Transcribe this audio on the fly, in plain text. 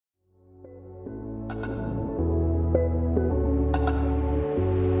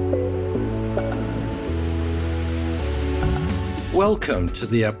Welcome to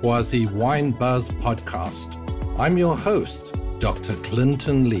the Abwazi Wine Buzz podcast. I'm your host, Dr.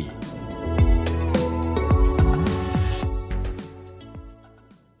 Clinton Lee.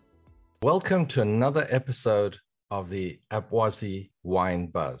 Welcome to another episode of the Abwazi Wine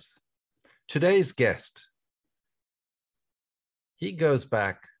Buzz. Today's guest, he goes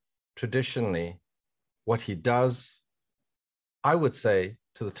back traditionally, what he does, I would say,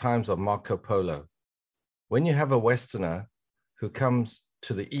 to the times of Marco Polo. When you have a Westerner who comes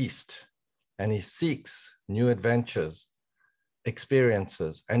to the East and he seeks new adventures,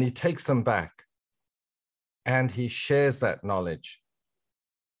 experiences, and he takes them back and he shares that knowledge,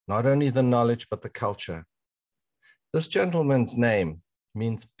 not only the knowledge, but the culture. This gentleman's name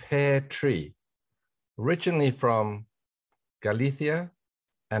means pear tree, originally from Galicia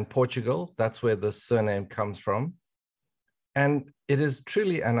and Portugal. That's where the surname comes from. And it is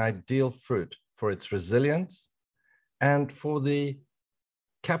truly an ideal fruit for its resilience and for the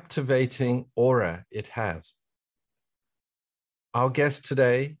captivating aura it has. Our guest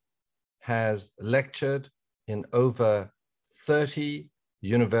today has lectured in over 30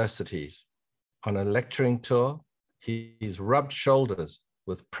 universities on a lecturing tour. He's rubbed shoulders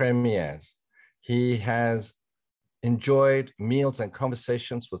with premiers. He has enjoyed meals and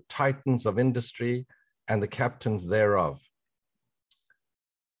conversations with titans of industry and the captains thereof.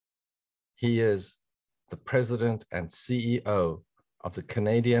 He is the president and CEO of the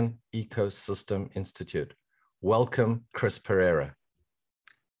Canadian Ecosystem Institute. Welcome, Chris Pereira.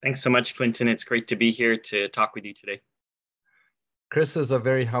 Thanks so much, Clinton. It's great to be here to talk with you today. Chris is a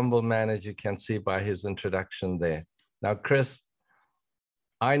very humble man, as you can see by his introduction there. Now, Chris,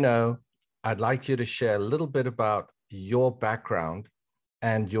 I know I'd like you to share a little bit about your background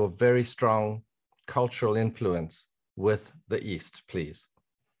and your very strong cultural influence with the East, please.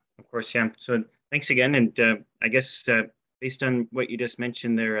 Of course, yeah. So thanks again. And I guess based on what you just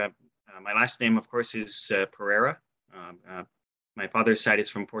mentioned there, my last name, of course, is Pereira. My father's side is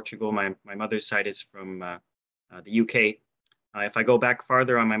from Portugal. My mother's side is from the UK. If I go back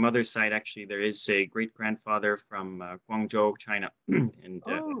farther on my mother's side, actually, there is a great-grandfather from Guangzhou, China. And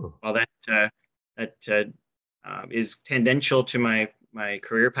while that is tangential to my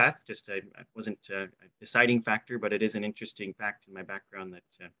career path, just I wasn't a deciding factor, but it is an interesting fact in my background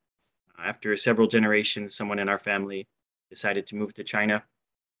that after several generations, someone in our family decided to move to China,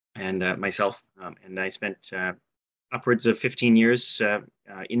 and myself, and I spent upwards of 15 years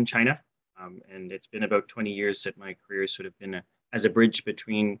in China. And it's been about 20 years that my career has sort of been as a bridge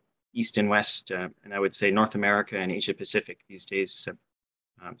between East and West, and I would say North America and Asia Pacific these days.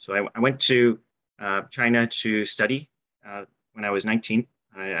 So I went to China to study when I was 19.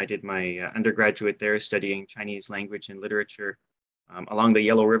 I did my undergraduate there studying Chinese language and literature along the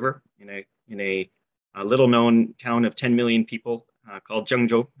Yellow River in a little known town of 10 million people called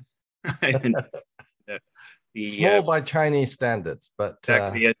Zhengzhou. And, small by Chinese standards, but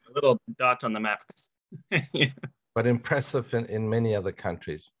exactly a little dot on the map. Yeah. But impressive in many other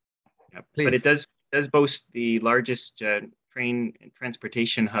countries. Yeah. But it does boast the largest train and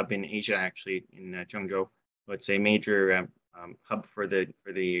transportation hub in Asia, actually, in Zhengzhou. So it's a major hub for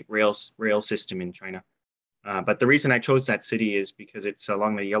the rail system in China. But the reason I chose that city is because it's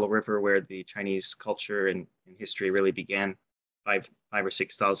along the Yellow River where the Chinese culture and history really began 5,000 or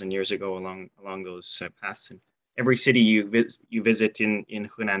 6,000 years ago along those paths. And every city you visit in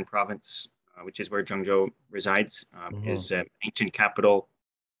Hunan province, which is where Zhengzhou resides, is an ancient capital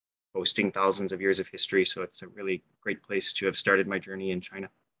boasting thousands of years of history. So it's a really great place to have started my journey in China.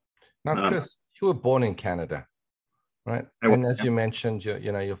 Now, Chris, you were born in Canada, right? And as you mentioned,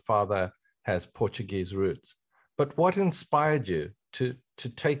 your father has Portuguese roots. But what inspired you to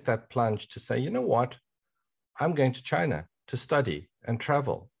take that plunge to say, you know what, I'm going to China to study and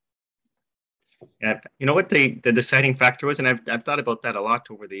travel? Yeah, you know what the deciding factor was, and I've thought about that a lot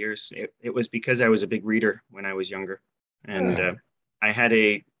over the years. It was because I was a big reader when I was younger, and I had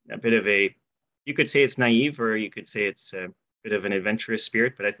a bit of you could say it's naive, or you could say it's a bit of an adventurous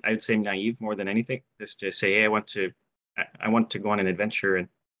spirit, but I'd say naive more than anything. Just to say, hey, I want to go on an adventure, and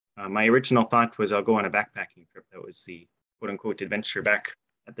my original thought was I'll go on a backpacking trip. That was the quote unquote adventure back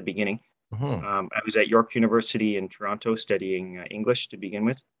at the beginning. I was at York University in Toronto studying English to begin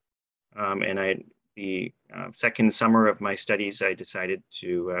with. And the second summer of my studies, I decided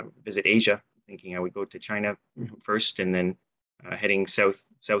to visit Asia, thinking I would go to China first and then heading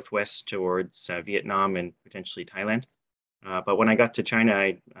southwest towards Vietnam and potentially Thailand. But when I got to China,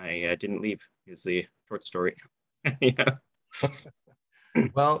 I didn't leave, is the short story. Yeah.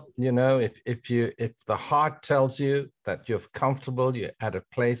 Well, if the heart tells you that you're comfortable, you're at a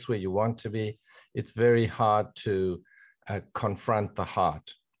place where you want to be, it's very hard to confront the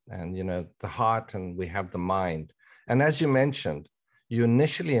heart. And, the heart, and we have the mind. And as you mentioned, you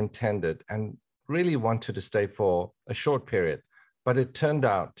initially intended and really wanted to stay for a short period, but it turned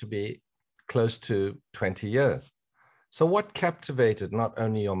out to be close to 20 years. So what captivated not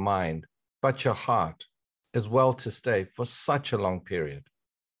only your mind, but your heart as well to stay for such a long period?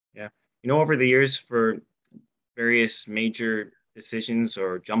 Yeah. Over the years, for various major decisions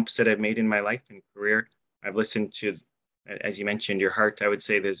or jumps that I've made in my life and career, I've listened to, as you mentioned, your heart. I would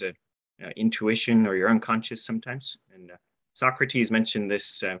say there's a intuition, or your unconscious sometimes. And Socrates mentioned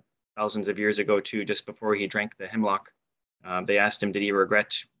this thousands of years ago too, just before he drank the hemlock. They asked him, did he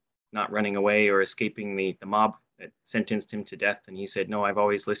regret not running away or escaping the mob that sentenced him to death? And he said, no, I've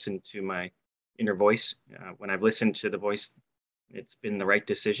always listened to my inner voice. When I've listened to the voice, it's been the right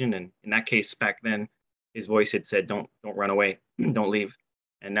decision. And in that case, back then, his voice had said, don't run away, don't leave.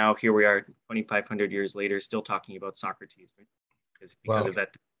 And now here we are 2,500 years later, still talking about Socrates, right? Because of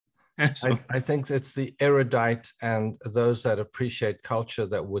that. So, I think it's the erudite and those that appreciate culture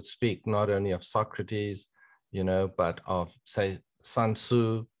that would speak not only of Socrates, but of, say, Sun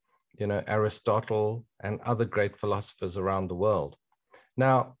Tzu, Aristotle, and other great philosophers around the world.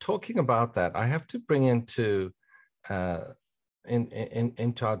 Now, talking about that, I have to bring into our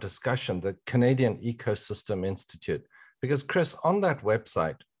discussion the Canadian Ecosystem Institute, because Chris, on that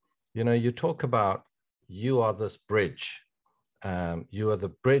website, you talk about you are this bridge. You are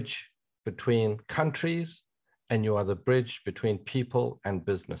the bridge between countries, and you are the bridge between people and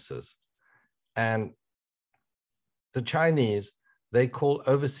businesses. And the Chinese, they call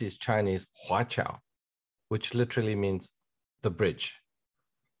overseas Chinese Huaqiao, which literally means the bridge.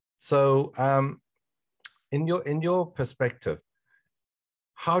 So in your perspective,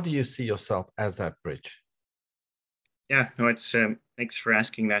 how do you see yourself as that bridge? Yeah, no, it's thanks for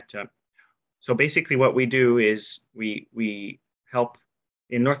asking that. So basically what we do is we help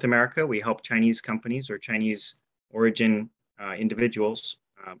in North America, we help Chinese companies or Chinese origin individuals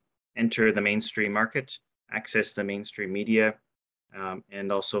enter the mainstream market, access the mainstream media,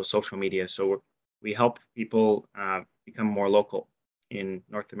 and also social media. So we help people become more local in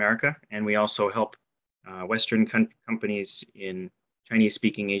North America, and we also help Western companies in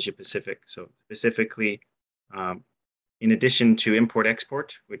Chinese-speaking Asia Pacific. So specifically, in addition to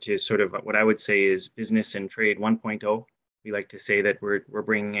import-export, which is sort of what I would say is business and trade 1.0, we like to say that we're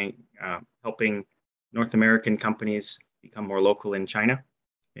bringing, helping North American companies become more local in China,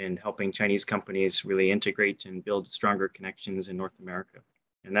 and helping Chinese companies really integrate and build stronger connections in North America.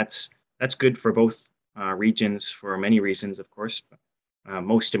 And that's good for both regions for many reasons, of course. But,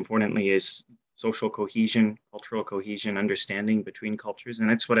 most importantly is social cohesion, cultural cohesion, understanding between cultures. And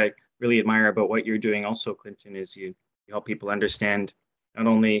that's what I really admire about what you're doing also, Clinton, is you help people understand not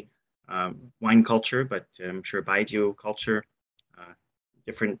only wine culture, but I'm sure baijiu culture,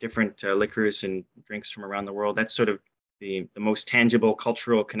 different liquors and drinks from around the world. That's sort of the most tangible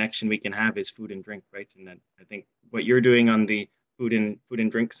cultural connection we can have is food and drink, right? And I think what you're doing on the food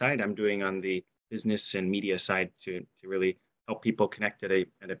and drink side, I'm doing on the business and media side to really help people connect at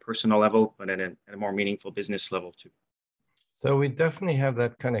a personal level, but at a more meaningful business level too. So we definitely have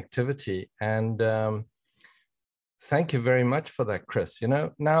that connectivity, and thank you very much for that, Chris.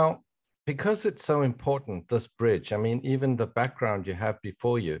 Now, because it's so important, this bridge, I mean, even the background you have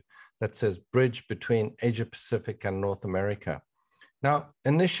before you that says bridge between Asia Pacific and North America. Now,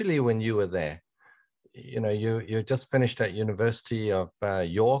 initially when you were there, you just finished at University of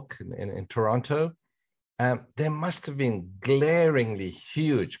York in Toronto. There must have been glaringly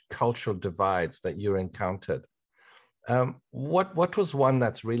huge cultural divides that you encountered. What was one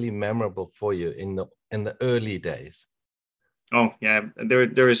that's really memorable for you in the early days? Oh yeah,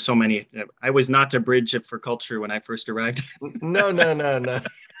 there is so many. I was not a bridge for culture when I first arrived. No.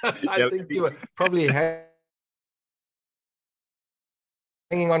 I think you were probably hanging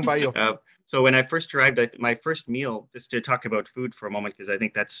on by your. So when I first arrived, my first meal, just to talk about food for a moment, because I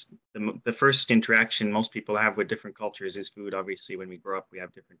think that's the first interaction most people have with different cultures is food. Obviously, when we grow up, we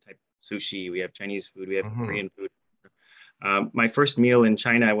have different types of sushi, we have Chinese food, we have Korean food. My first meal in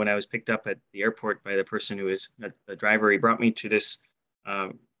China, when I was picked up at the airport by the person who was the driver, he brought me to this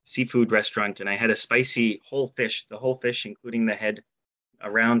seafood restaurant, and I had a spicy whole fish, the whole fish, including the head, a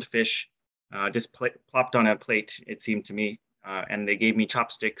round fish, just plopped on a plate, it seemed to me, and they gave me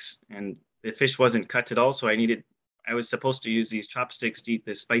chopsticks, and the fish wasn't cut at all, so I was supposed to use these chopsticks to eat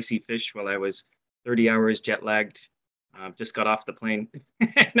this spicy fish while I was 30 hours jet lagged, just got off the plane,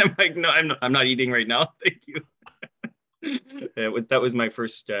 and I'm like, no, I'm not eating right now, thank you. That was my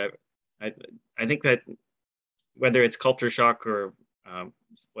first. I think that whether it's culture shock or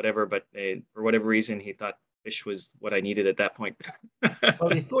whatever, but for whatever reason, he thought fish was what I needed at that point. Well,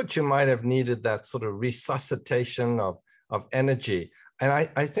 he thought you might have needed that sort of resuscitation of energy. And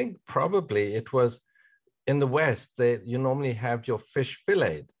I think probably it was in the West, you normally have your fish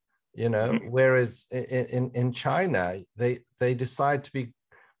filleted, whereas in China, they decide to be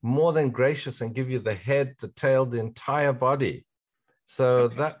more than gracious and give you the head, the tail, the entire body. So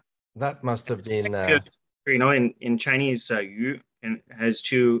that must have been in Chinese, yu has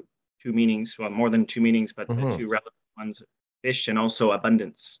two meanings, well, more than two meanings, but the two relevant ones, fish and also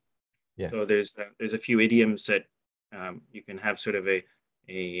abundance. Yes. So there's a few idioms that you can have sort of a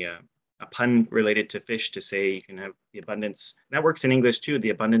pun related to fish to say you can have the abundance. That works in English too, the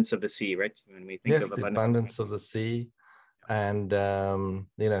abundance of the sea, right? When we think of the abundance of the sea. And,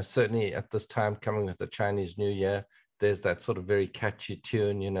 certainly at this time coming with the Chinese New Year, there's that sort of very catchy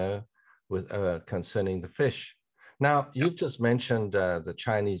tune, with concerning the fish. Now, you've just mentioned the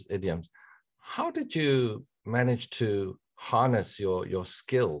Chinese idioms. How did you manage to harness your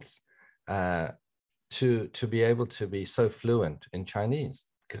skills to be able to be so fluent in Chinese?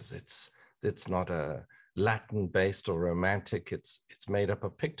 Because it's not a Latin-based or romantic. It's made up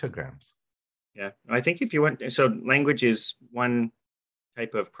of pictograms. Yeah, I think if you want, so language is one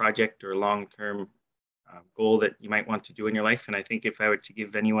type of project or long-term goal that you might want to do in your life. And I think if I were to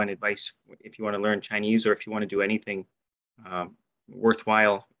give anyone advice, if you want to learn Chinese or if you want to do anything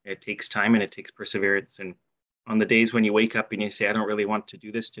worthwhile, it takes time and it takes perseverance. And on the days when you wake up and you say, I don't really want to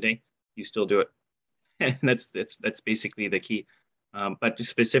do this today, you still do it. And that's basically the key. But just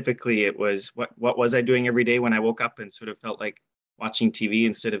specifically, it was what was I doing every day when I woke up and sort of felt like watching TV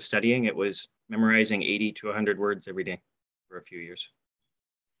instead of studying? It was memorizing 80 to 100 words every day for a few years.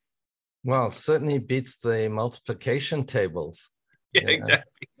 Well, certainly beats the multiplication tables. Yeah,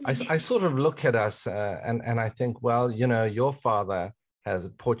 exactly. I sort of look at us and I think, well, your father has a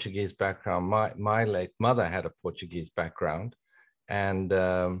Portuguese background. My late mother had a Portuguese background, and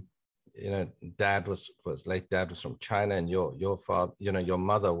dad was late dad was from China, and your father, your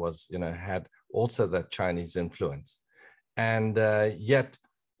mother was, had also that Chinese influence, and yet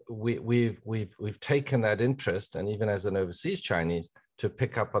we've taken that interest, and even as an overseas Chinese, to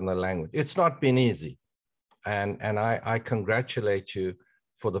pick up on the language. It's not been easy, and I congratulate you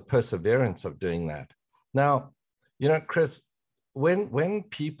for the perseverance of doing that. Now, Chris, when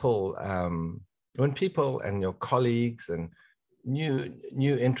people and your colleagues and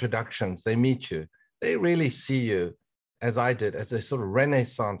new introductions, they meet you, they really see you, as I did, as a sort of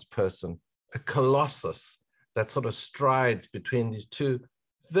Renaissance person, a colossus that sort of strides between these two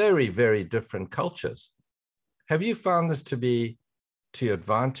very, very different cultures. Have you found this to be to your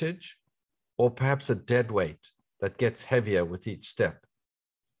advantage, or perhaps a dead weight that gets heavier with each step?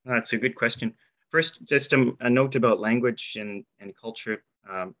 That's a good question. First, just a note about language and culture.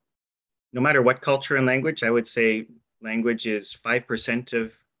 No matter what culture and language, I would say language is 5%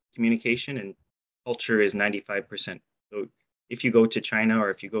 of communication and culture is 95%. So if you go to China or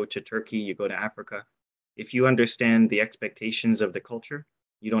if you go to Turkey, you go to Africa, if you understand the expectations of the culture,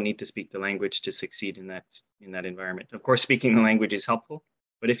 you don't need to speak the language to succeed in that environment. Of course, speaking the language is helpful,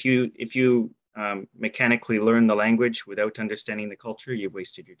 but if you mechanically learn the language without understanding the culture, you've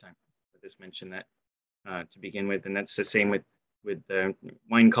wasted your time. I just mentioned that to begin with, and that's the same with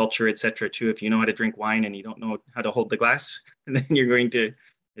wine culture, etc. too. If you know how to drink wine and you don't know how to hold the glass, then you're going to.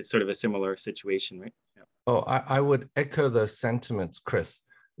 It's sort of a similar situation, right? Yeah. Oh, I would echo those sentiments, Chris.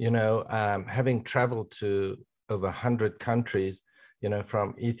 Having traveled to over 100 countries,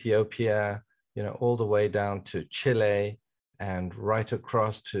 from Ethiopia, all the way down to Chile and right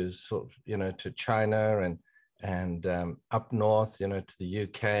across to to China and up north, to the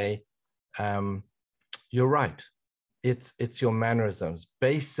UK. You're right. It's your mannerisms,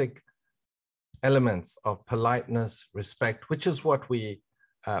 basic elements of politeness, respect, which is what we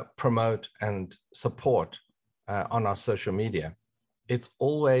promote and support on our social media. It's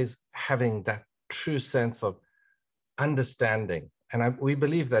always having that true sense of understanding. And we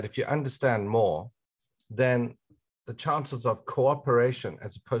believe that if you understand more, then the chances of cooperation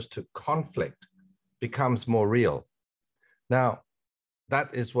as opposed to conflict becomes more real. Now,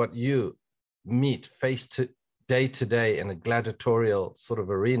 that is what you meet day to day in a gladiatorial sort of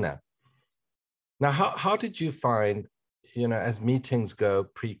arena. Now, how did you find, as meetings go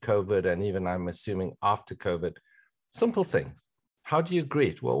pre-COVID and even I'm assuming after COVID, simple things? How do you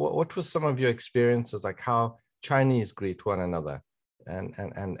greet? Well, what was some of your experiences, like how Chinese greet one another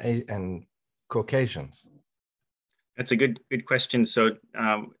and Caucasians? That's a good question. So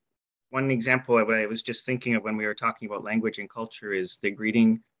one example I was just thinking of when we were talking about language and culture is the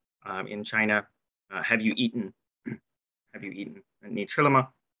greeting in China. Have you eaten? Have you eaten? 你吃了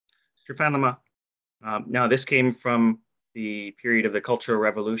吗? 吃饭了吗? Now, this came from the period of the Cultural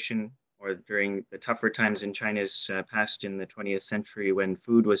Revolution, or during the tougher times in China's past in the 20th century when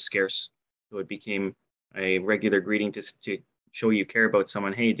food was scarce. So it became a regular greeting to show you care about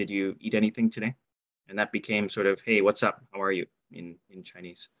someone. Hey, did you eat anything today? And that became sort of, hey, what's up? How are you in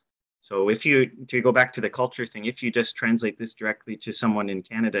Chinese? So if you, to go back to the culture thing, if you just translate this directly to someone in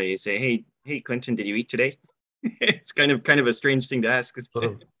Canada, you say, hey, Clinton, did you eat today? It's kind of a strange thing to ask. Sort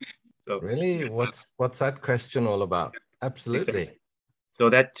of, So really, what's that question all about? exactly. Absolutely. So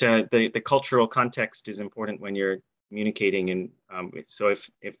that the cultural context is important when you're communicating. And so if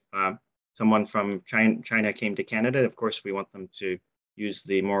someone from China came to Canada, of course we want them to use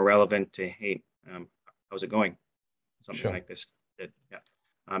the more relevant to, hey, how's it going? Something Sure. like this. Yeah.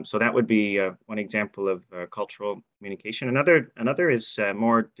 So that would be one example of cultural communication. Another is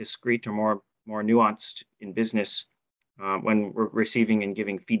more discreet or more nuanced in business when we're receiving and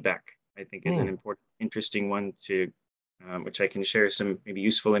giving feedback. I think is an important, interesting one to which I can share some maybe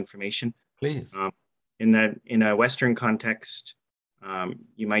useful information. Please. Um, in a Western context,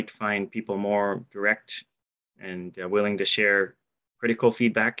 you might find people more direct and willing to share critical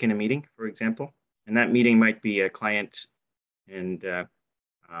feedback in a meeting, for example. And that meeting might be a client and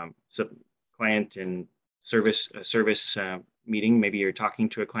so client and service meeting. Maybe you're talking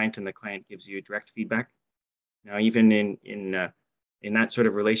to a client and the client gives you direct feedback. Now, even in that sort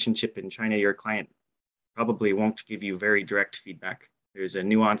of relationship in China, your client probably won't give you very direct feedback. There's a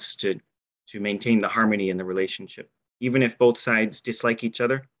nuance to maintain the harmony in the relationship. Even if both sides dislike each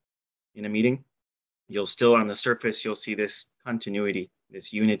other in a meeting, you'll still on the surface, you'll see this continuity,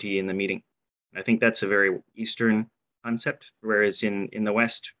 this unity in the meeting. I think that's a very Eastern concept, whereas in the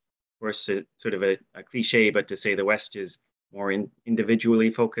West, of course, it's sort of a cliche, but to say the West is more individually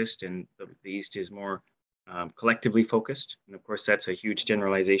focused and the East is more collectively focused. And of course, that's a huge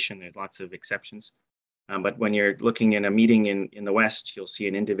generalization. There's lots of exceptions. But when you're looking in a meeting in the West, you'll see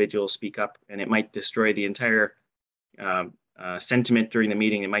an individual speak up and it might destroy the entire sentiment during the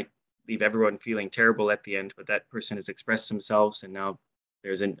meeting. It might leave everyone feeling terrible at the end, but that person has expressed themselves and now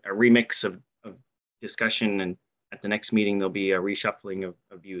there's a remix of discussion, and at the next meeting, there'll be a reshuffling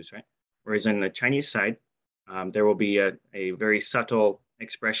of views, right? Whereas on the Chinese side, there will be a very subtle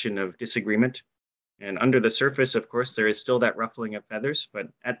expression of disagreement. And under the surface, of course, there is still that ruffling of feathers, but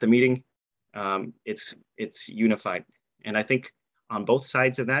at the meeting, it's unified. And I think on both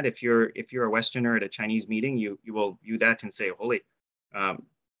sides of that, if you're a Westerner at a Chinese meeting, you will view that and say, holy,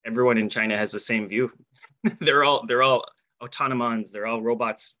 everyone in China has the same view. they're all autonomons, they're all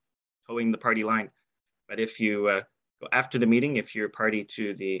robots towing the party line. But if you go after the meeting, if you're party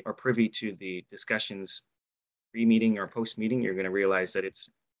to the or privy to the discussions pre-meeting or post-meeting, you're going to realize that it's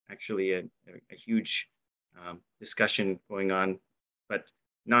actually a huge discussion going on, but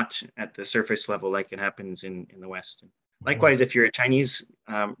not at the surface level like it happens in the West. Likewise, if you're a Chinese,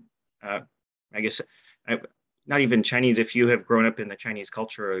 I guess, not even Chinese, if you have grown up in the Chinese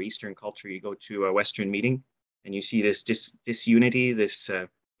culture or Eastern culture, you go to a Western meeting and you see this disunity, this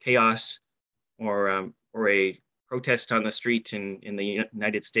chaos, or a protest on the street in the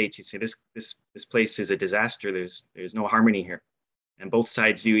United States, you say this place is a disaster. There's no harmony here, and both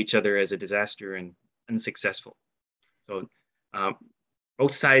sides view each other as a disaster and unsuccessful. So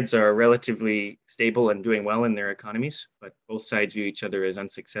both sides are relatively stable and doing well in their economies, but both sides view each other as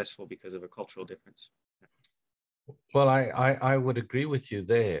unsuccessful because of a cultural difference. Well, I would agree with you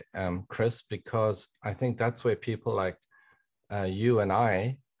there, Chris, because I think that's where people like you and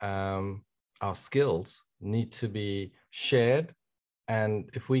I, our skills need to be shared. And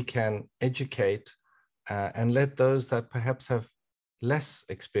if we can educate and let those that perhaps have less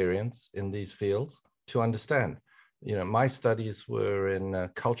experience in these fields to understand. You know, my studies were in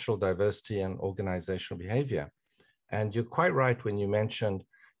cultural diversity and organizational behavior. And you're quite right when you mentioned,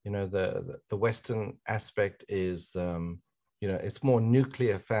 you know, the Western aspect is, you know, it's more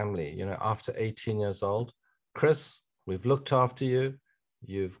nuclear family. You know, after 18 years old, Chris, we've looked after you.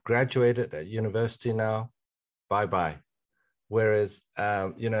 You've graduated at university now. Bye-bye. Whereas,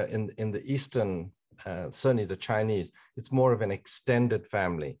 you know, in the Eastern, certainly the Chinese, it's more of an extended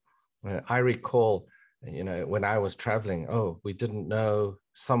family. I recall, you know, when I was traveling, oh, we didn't know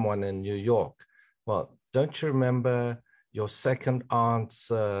someone in New York. Well, don't you remember your second aunt's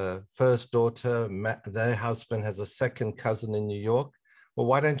first daughter, their husband has a second cousin in New York? Well,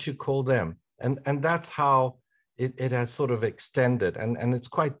 why don't you call them? And that's how it has sort of extended, and it's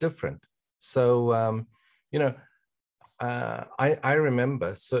quite different. So, you know, I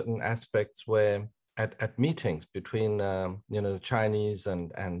remember certain aspects where at meetings between, you know, the Chinese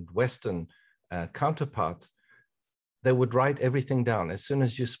and Western counterparts, they would write everything down. As soon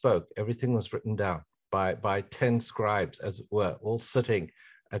as you spoke, everything was written down. by 10 scribes, as it were, all sitting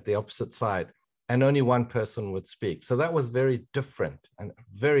at the opposite side, and only one person would speak. So that was very different and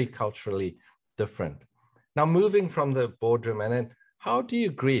very culturally different. Now, moving from the boardroom, and then how do you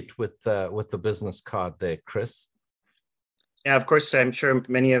greet with the business card there, Chris? Yeah, of course, I'm sure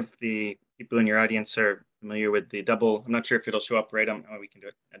many of the people in your audience are familiar with the double. I'm not sure if it'll show up right on. Oh, we can do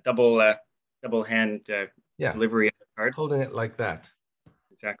it. A double hand Yeah, delivery of the card. holding it like that.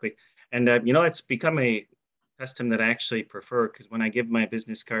 Exactly. And it's become a custom that I actually prefer, because when I give my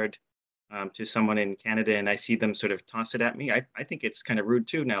business card to someone in Canada and I see them sort of toss it at me, I think it's kind of rude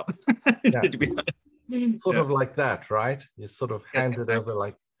too now. Yeah, To be honest. sort Yeah. of like that, right? You sort of Yes, hand it exactly. over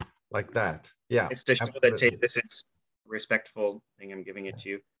like that. Yeah, It's to show that, hey, absolutely. this is a respectful thing. I'm giving it to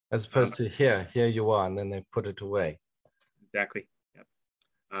you. As Um, opposed to here you are, and then they put it away. exactly. Yep.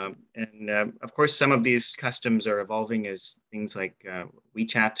 And of course, some of these customs are evolving as things like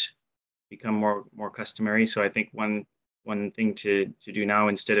WeChat become more customary. So I think one thing to do now,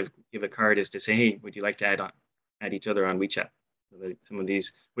 instead of give a card, is to say, hey, would you like to add each other on WeChat? So that some of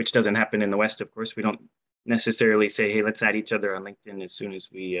these, which doesn't happen in the West, of course, we don't necessarily say, hey, let's add each other on LinkedIn as soon as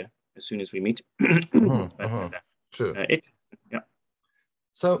we meet. But True. it, yeah.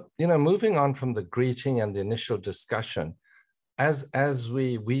 So, moving on from the greeting and the initial discussion, as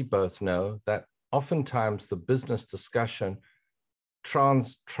we both know that oftentimes the business discussion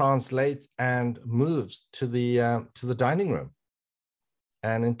translates and moves to the dining room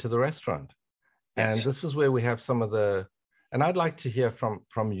and into the restaurant. Yes. And this is where we have some of the, and I'd like to hear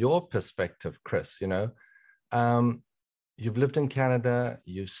from your perspective, Chris. You've lived in Canada,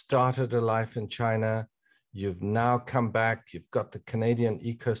 you started a life in China, you've now come back, you've got the Canadian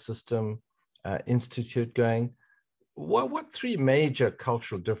Ecosystem Institute going. What three major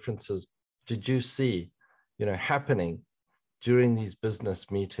cultural differences did you see, happening during these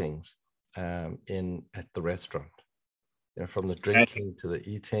business meetings at the restaurant? From the drinking to the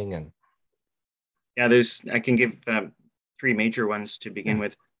eating and. Yeah, I can give three major ones to begin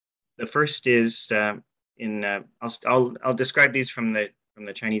with. The first is I'll describe these from the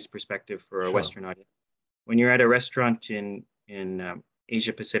Chinese perspective for a Western audience. When you're at a restaurant in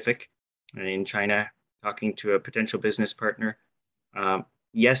Asia Pacific, in China, talking to a potential business partner,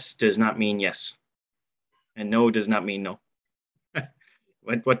 yes does not mean yes, and no does not mean no.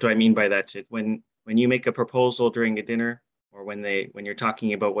 What do I mean by that? When you make a proposal during a dinner, or when you're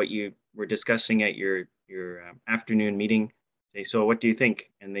talking about what you were discussing at your afternoon meeting, say, so what do you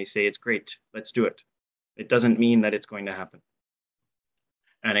think? And they say, it's great, let's do it. It doesn't mean that it's going to happen.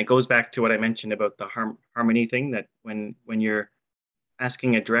 And it goes back to what I mentioned about the harmony thing, that when you're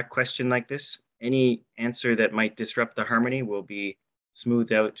asking a direct question like this, any answer that might disrupt the harmony will be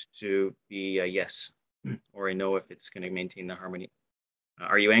smoothed out to be a yes or a no if it's going to maintain the harmony.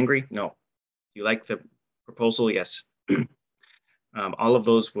 Are you angry? No. Do you like the proposal? Yes. All of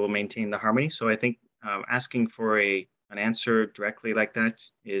those will maintain the harmony. So I think asking for an answer directly like that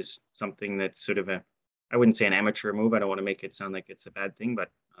is something that's sort of I wouldn't say an amateur move. I don't want to make it sound like it's a bad thing, but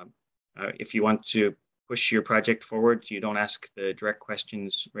if you want to push your project forward, you don't ask the direct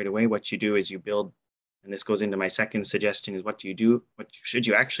questions right away. What you do is you build, and this goes into my second suggestion, is what do you do? What should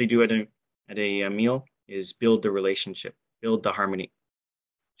you actually do at a meal is build the relationship, build the harmony.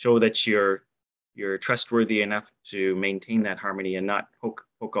 Show that you're trustworthy enough to maintain that harmony and not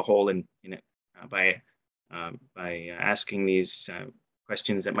poke a hole in it by asking these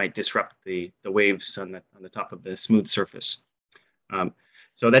questions that might disrupt the waves on the top of the smooth surface.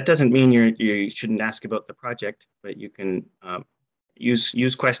 So that doesn't mean you shouldn't ask about the project, but you can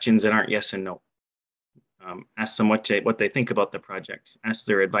use questions that aren't yes and no. Ask them what they think about the project. Ask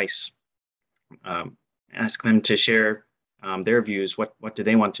their advice. Ask them to share their views. What do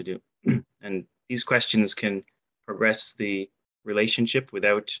they want to do? And these questions can progress the relationship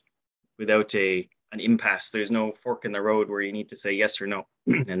without an impasse. There's no fork in the road where you need to say yes or no,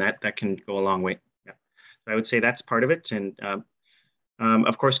 and that can go a long way. Yeah. So I would say that's part of it. And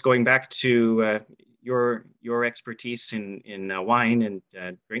of course, going back to your expertise in wine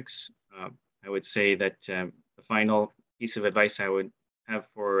and drinks, I would say that the final piece of advice I would have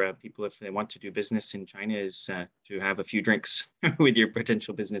for people if they want to do business in China is to have a few drinks with your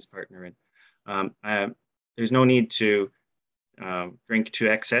potential business partner. And there's no need to drink to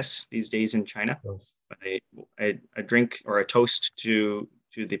excess these days in China. Yes. But a drink or a toast to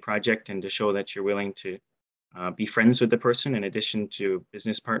the project and to show that you're willing to be friends with the person in addition to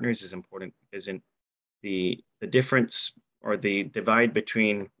business partners is important, because in the difference or the divide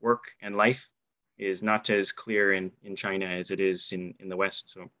between work and life is not as clear in China as it is in the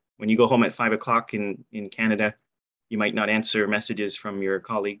West. So when you go home at 5 o'clock in Canada, you might not answer messages from your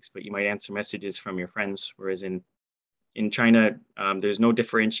colleagues, but you might answer messages from your friends. Whereas in China, there's no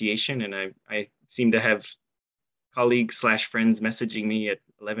differentiation, and I seem to have colleagues slash friends messaging me at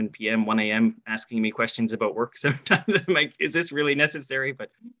 11 p.m., 1 a.m., asking me questions about work. Sometimes I'm like, is this really necessary?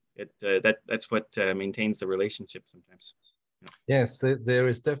 But that's what maintains the relationship sometimes. Yes, there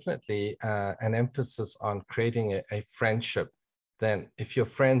is definitely an emphasis on creating a friendship. Then if you're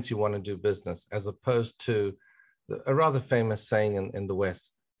friends, you want to do business, as opposed to a rather famous saying in the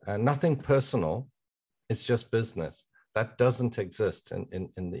West, nothing personal, it's just business. That doesn't exist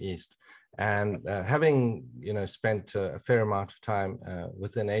in the East. And having spent a fair amount of time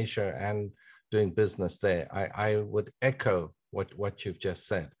within Asia and doing business there, I would echo what you've just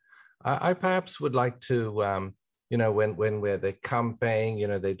said. I perhaps would like to, where they come paying,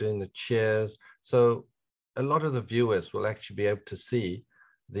 they're doing the cheers. So a lot of the viewers will actually be able to see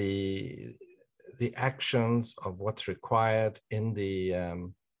the actions of what's required in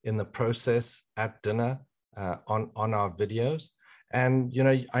the process at dinner on our videos. And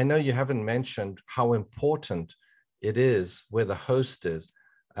I know you haven't mentioned how important it is where the host is,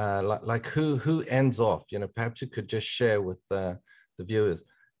 like who ends off. Perhaps you could just share with the viewers.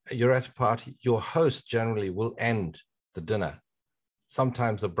 You're at a party, your host generally will end the dinner,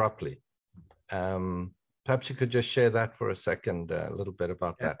 sometimes abruptly. Perhaps you could just share that for a second, a little bit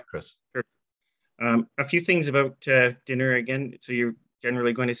about that, Chris. Sure. A few things about dinner again. So you're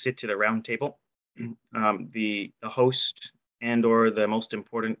generally going to sit at a round table. The host and or the most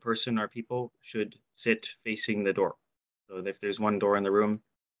important person or people should sit facing the door. So if there's one door in the room,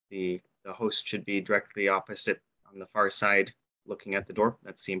 the host should be directly opposite on the far side, looking at the door.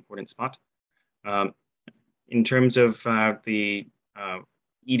 That's the important spot. In terms of the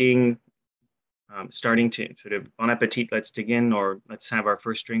eating, starting to sort of bon appetit, let's dig in, or let's have our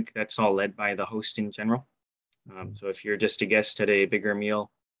first drink, that's all led by the host in general. So if you're just a guest at a bigger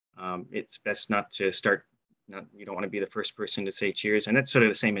meal, it's best not to start, you don't want to be the first person to say cheers. And that's sort of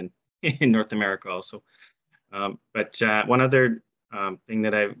the same in North America also. But one other thing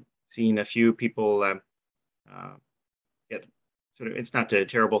that I've seen a few people get sort of, it's not a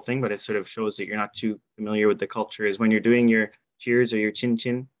terrible thing, but it sort of shows that you're not too familiar with the culture, is when you're doing your cheers or your chin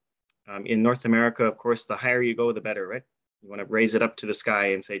chin. In North America, of course, the higher you go, the better, right? You want to raise it up to the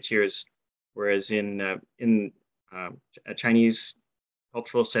sky and say cheers. Whereas in a Chinese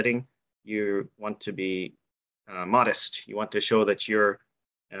cultural setting, you want to be modest. You want to show that you're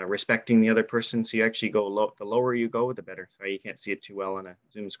respecting the other person. So you actually go low. The lower you go, the better. Sorry, you can't see it too well on a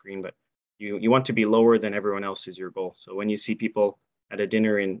Zoom screen, but you want to be lower than everyone else is your goal. So when you see people at a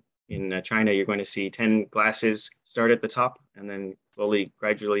dinner in China, you're going to see 10 glasses start at the top and then slowly,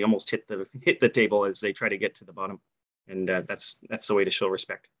 gradually, almost hit the table as they try to get to the bottom. And that's the way to show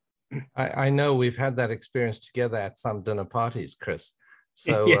respect. I know we've had that experience together at some dinner parties, Chris.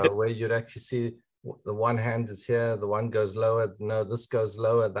 So Yes. where you'd actually see the one hand is here, the one goes lower. No, this goes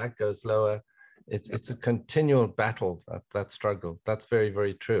lower, that goes lower. It's a continual battle, that struggle. That's very,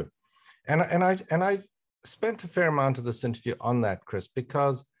 very true. And I've spent a fair amount of this interview on that, Chris,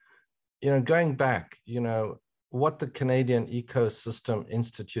 because going back, what the Canadian Ecosystem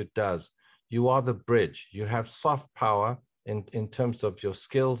Institute does, you are the bridge. You have soft power in terms of your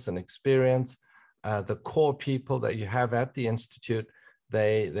skills and experience. The core people that you have at the Institute,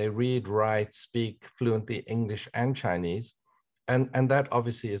 they read, write, speak fluently English and Chinese. And that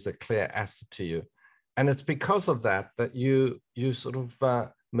obviously is a clear asset to you. And it's because of that you sort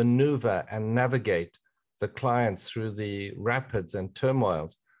of maneuver and navigate the clients through the rapids and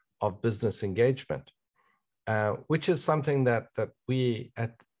turmoils of business engagement, which is something that we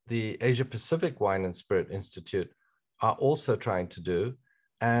at the Asia Pacific Wine and Spirit Institute are also trying to do.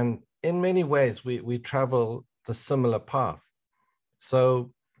 And in many ways, we travel the similar path.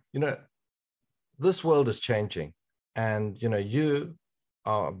 So, this world is changing. And, you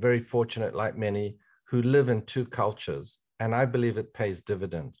are very fortunate, like many, who live in two cultures. And I believe it pays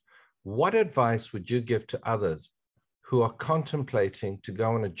dividends. What advice would you give to others who are contemplating to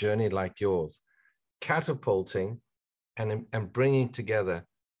go on a journey like yours, catapulting and bringing together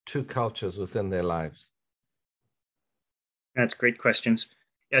two cultures within their lives? That's great questions.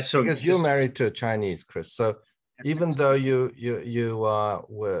 Yeah, so because you're married to a Chinese, Chris. So even though you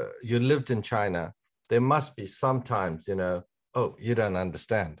lived in China, there must be sometimes, oh, you don't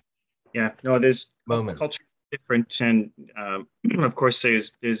understand. Yeah, no, there's moments. Culture different, and of course,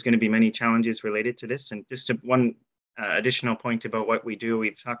 there's going to be many challenges related to this. And just one additional point about what we do,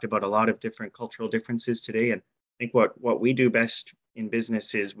 we've talked about a lot of different cultural differences today, and I think what we do best in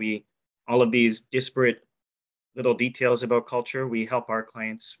business is all of these disparate little details about culture. We help our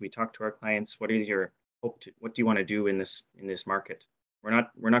clients. We talk to our clients. What are your what do you want to do in this market?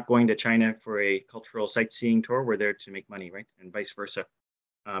 We're not going to China for a cultural sightseeing tour. We're there to make money, right? And vice versa.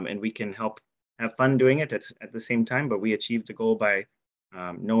 And we can help have fun doing it at the same time, but we achieve the goal by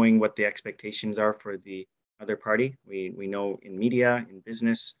knowing what the expectations are for the other party. We know in media, in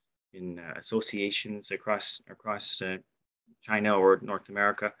business, in associations across China or North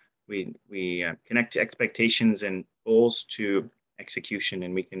America, we connect expectations and goals to execution,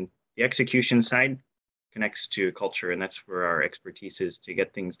 and the execution side connects to culture, and that's where our expertise is to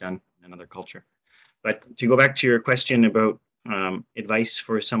get things done in another culture. But to go back to your question about advice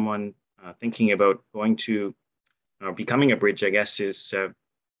for someone thinking about going to becoming a bridge, I guess, is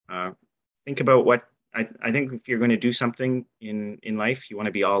think about what I think if you're going to do something in life, you want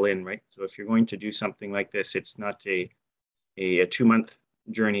to be all in, right? So if you're going to do something like this, it's not a 2-month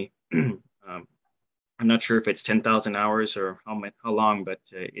journey. I'm not sure if it's 10,000 hours or how long, but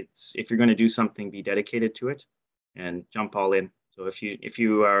it's if you're going to do something, be dedicated to it and jump all in. So if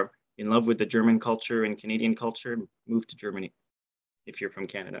you are in love with the German culture and Canadian culture, move to Germany. If you're from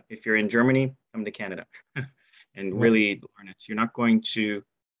Canada, if you're in Germany, come to Canada and really learn it. You're not going to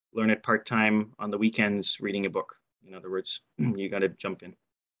learn it part-time on the weekends reading a book. In other words, you got to jump in.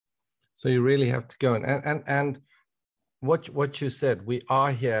 So you really have to go in. And what you said, we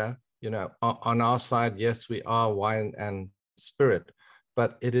are here, on our side, yes, we are wine and spirit,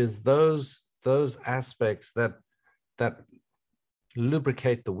 but it is those aspects that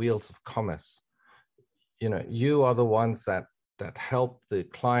lubricate the wheels of commerce. You are the ones that help the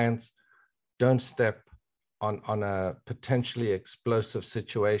clients don't step on a potentially explosive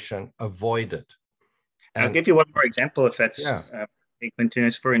situation, avoid it. I'll give you one more example if that's Clinton,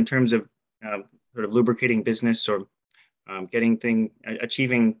 is for in terms of sort of lubricating business or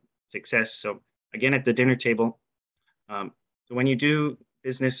achieving success. So again, at the dinner table, so when you do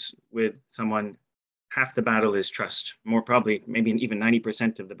business with someone, half the battle is trust. More probably, maybe even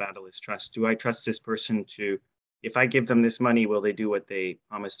 90% of the battle is trust. Do I trust this person to, if I give them this money, will they do what they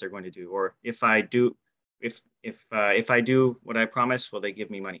promise they're going to do? Or if I do what I promise, will they give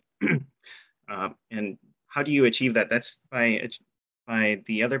me money? And how do you achieve that? That's by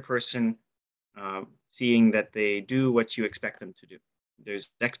the other person seeing that they do what you expect them to do.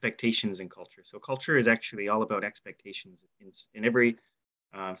 There's expectations in culture. So culture is actually all about expectations. In every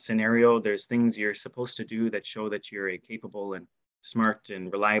scenario, there's things you're supposed to do that show that you're a capable and smart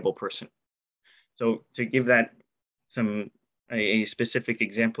and reliable person. So to give that a specific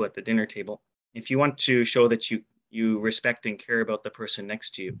example at the dinner table, if you want to show that you respect and care about the person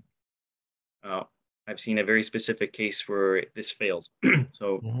next to you, I've seen a very specific case where this failed.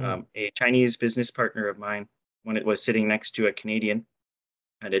 So a Chinese business partner of mine, when it was sitting next to a Canadian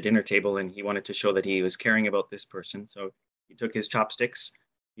at a dinner table, and he wanted to show that he was caring about this person. So he took his chopsticks,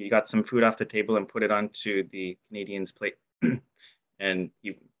 he got some food off the table and put it onto the Canadian's plate. And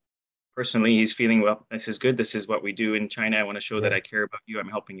he's feeling, well, this is good. This is what we do in China. I want to show that I care about you. I'm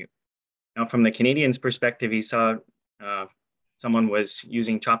helping you. Now, from the Canadian's perspective, he saw someone was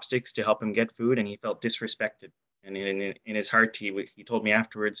using chopsticks to help him get food, and he felt disrespected. And in his heart, he told me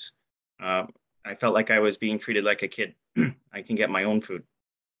afterwards, I felt like I was being treated like a kid. I can get my own food.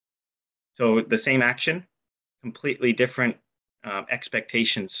 So the same action, completely different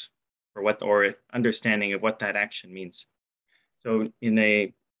expectations or understanding of what that action means. So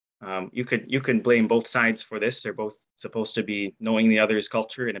you could blame both sides for this. They're both supposed to be knowing the other's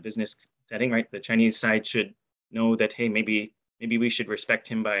culture in a business setting, right? The Chinese side should know that, hey, maybe we should respect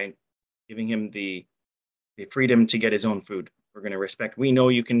him by giving him the freedom to get his own food. We're going to respect. We know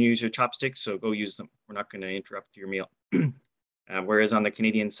you can use your chopsticks, so go use them. We're not going to interrupt your meal. Whereas on the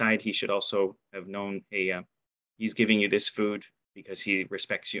Canadian side, he should also have known, hey, he's giving you this food because he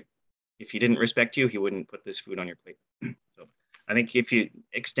respects you. If he didn't respect you, he wouldn't put this food on your plate. So I think if you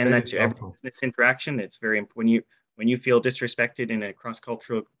extend that to every business interaction, it's very important. When you feel disrespected in a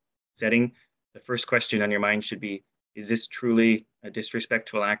cross-cultural setting, the first question on your mind should be, is this truly a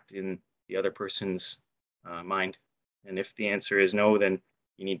disrespectful act in the other person's mind? And if the answer is no, then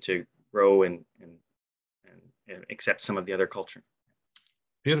you need to grow and accept some of the other culture.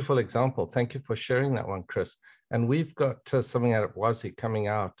 Beautiful example. Thank you for sharing that one, Chris. And we've got something at WASI coming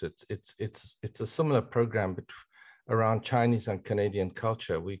out. It's a similar program around Chinese and Canadian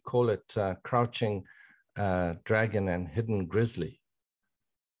culture. We call it Crouching Dragon and Hidden Grizzly.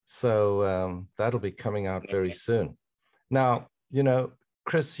 So that'll be coming out very soon. Now,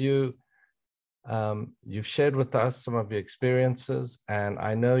 Chris, you've shared with us some of your experiences, and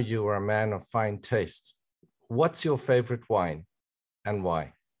I know you are a man of fine taste. What's your favorite wine and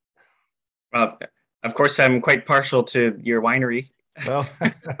why? Well, of course, I'm quite partial to your winery. Well,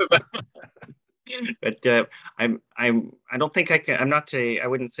 But I don't think I can. I'm not a. I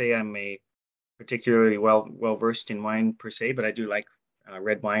wouldn't say I'm a particularly well versed in wine per se, but I do like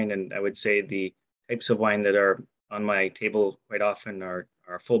red wine, and I would say the types of wine that are on my table quite often are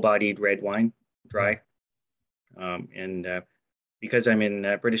full bodied red wine, Yeah. dry, and because I'm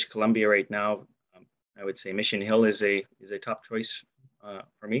in British Columbia right now, I would say Mission Hill is a top choice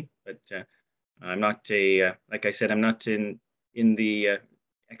for me. But I'm not a like I said, I'm not in the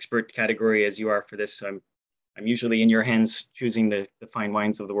expert category as you are for this. I'm usually in your hands choosing the fine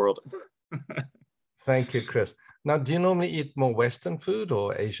wines of the world. Thank you, Chris. Now, do you normally eat more Western food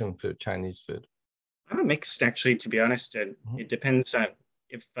or Asian food, Chinese food? I'm a mixed, actually, to be honest. And Mhm. it depends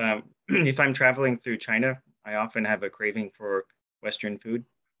if if I'm traveling through China, I often have a craving for Western food,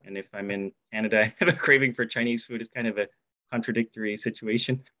 and if I'm in Canada, I have a craving for Chinese food. It's kind of a contradictory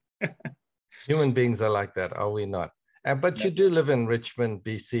situation. Human beings are like that, are we not? But Yeah. you do live in Richmond,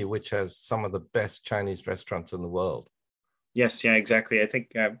 BC, which has some of the best Chinese restaurants in the world. Yes, yeah, exactly. I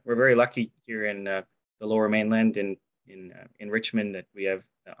think we're very lucky here in the Lower Mainland in Richmond that we have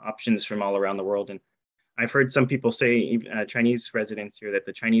options from all around the world. And I've heard some people say, Chinese residents here, that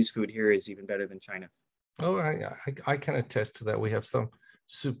the Chinese food here is even better than China. Oh, I can attest to that. We have some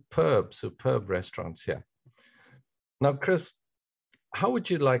superb restaurants here. Now, Chris, how would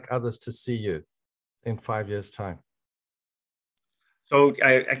you like others to see you in 5 years' time? So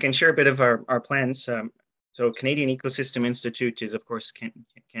I can share a bit of our plans. So Canadian Ecosystem Institute is, of course,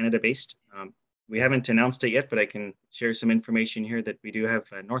 Canada-based. We haven't announced it yet, but I can share some information here that we do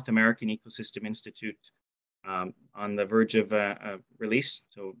have a North American Ecosystem Institute on the verge of a release.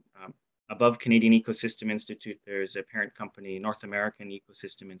 So above Canadian Ecosystem Institute, there's a parent company, North American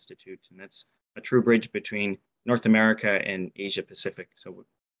Ecosystem Institute, and that's a true bridge between North America and Asia Pacific. So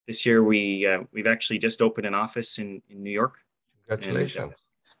this year we've actually just opened an office in New York, and Congratulations.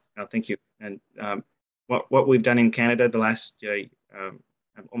 thank you. And what we've done in Canada the last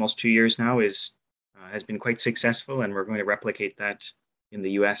almost 2 years now is has been quite successful, and we're going to replicate that in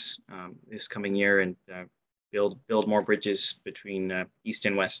the U.S. This coming year and build more bridges between east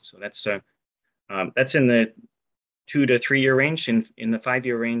and west. So that's in the 2 to 3 year range. In the 5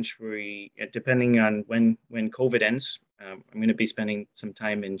 year range, we depending on when COVID ends, I'm going to be spending some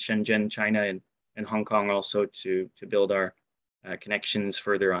time in Shenzhen, China, and Hong Kong also to build our connections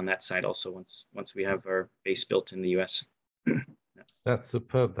further on that side. Also, once we have our base built in the U.S. That's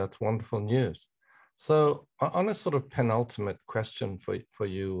superb. That's wonderful news. So, on a sort of penultimate question for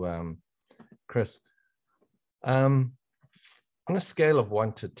you, Chris, on a scale of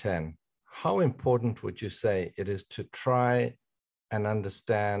 1 to 10, how important would you say it is to try and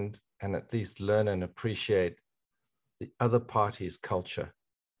understand and at least learn and appreciate the other party's culture,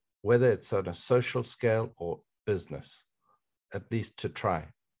 whether it's on a social scale or business, at least to try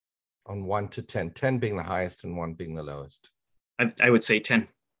on 1 to 10, 10 being the highest and 1 being the lowest? I would say 10.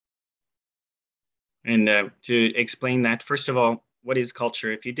 And to explain that, first of all, what is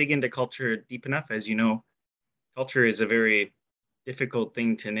culture? If you dig into culture deep enough, as you know, culture is a very difficult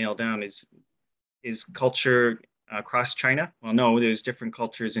thing to nail down. Is culture across China? Well, no, there's different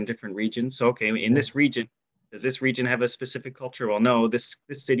cultures in different regions. So, okay, in this Yes. region, does this region have a specific culture? Well, no, this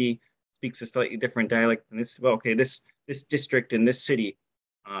city speaks a slightly different dialect than this. Well, okay, this district in this city,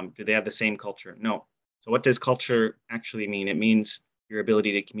 do they have the same culture? No. So, what does culture actually mean? It means your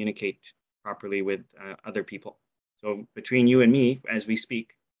ability to communicate properly with other people. So, between you and me, as we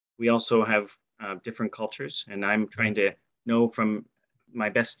speak, we also have different cultures, and I'm trying Yes. to know from my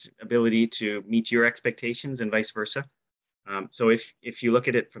best ability to meet your expectations and vice versa. So if you look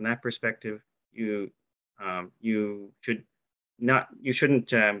at it from that perspective, you should not you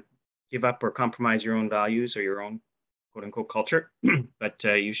shouldn't give up or compromise your own values or your own quote unquote culture, but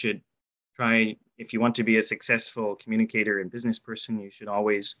you should try if you want to be a successful communicator and business person, you should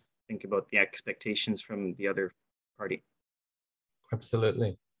always think about the expectations from the other party.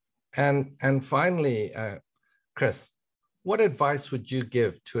 Absolutely. And finally, Chris, what advice would you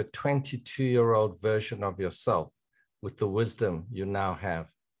give to a 22-year-old version of yourself with the wisdom you now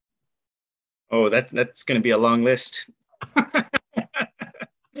have? Oh, that's going to be a long list.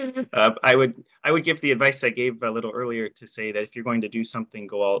 I would give the advice I gave a little earlier to say that if you're going to do something,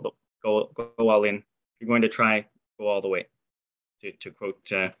 go all in. If you're going to try, go all the way. To quote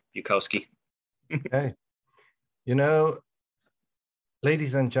Bukowski. Okay. You know,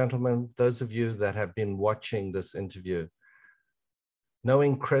 ladies and gentlemen, those of you that have been watching this interview,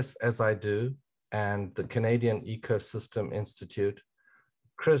 knowing Chris as I do and the Canadian Ecosystem Institute,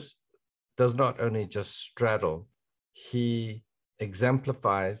 Chris does not only just straddle, he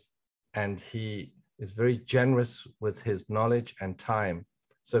exemplifies and he is very generous with his knowledge and time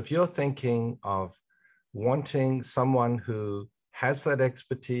So if you're thinking of wanting someone who has that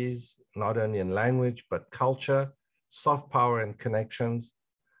expertise, not only in language, but culture, soft power, and connections,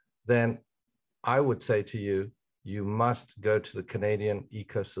 then I would say to you, you must go to the Canadian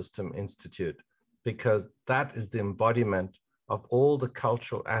Ecosystem Institute, because that is the embodiment of all the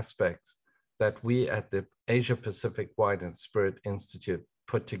cultural aspects that we at the Asia Pacific Wine and Spirit Institute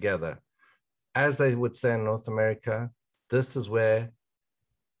put together. As they would say in North America, this is where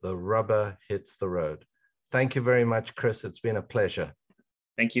the rubber hits the road. Thank you very much, Chris. It's been a pleasure.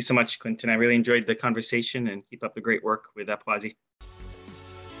 Thank you so much, Clinton. I really enjoyed the conversation, and keep up the great work with Apwazi.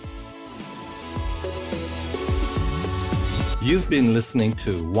 You've been listening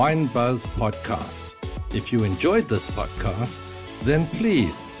to Wine Buzz Podcast. If you enjoyed this podcast, then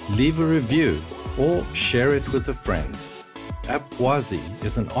please leave a review or share it with a friend. Apwazi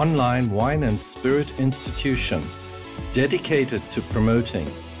is an online wine and spirit institution dedicated to promoting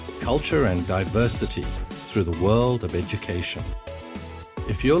culture and diversity through the world of education.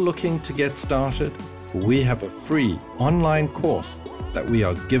 If you're looking to get started, we have a free online course that we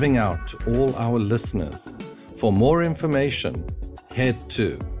are giving out to all our listeners. For more information, head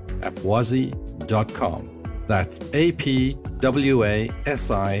to apwazi.com. That's apwasi.com.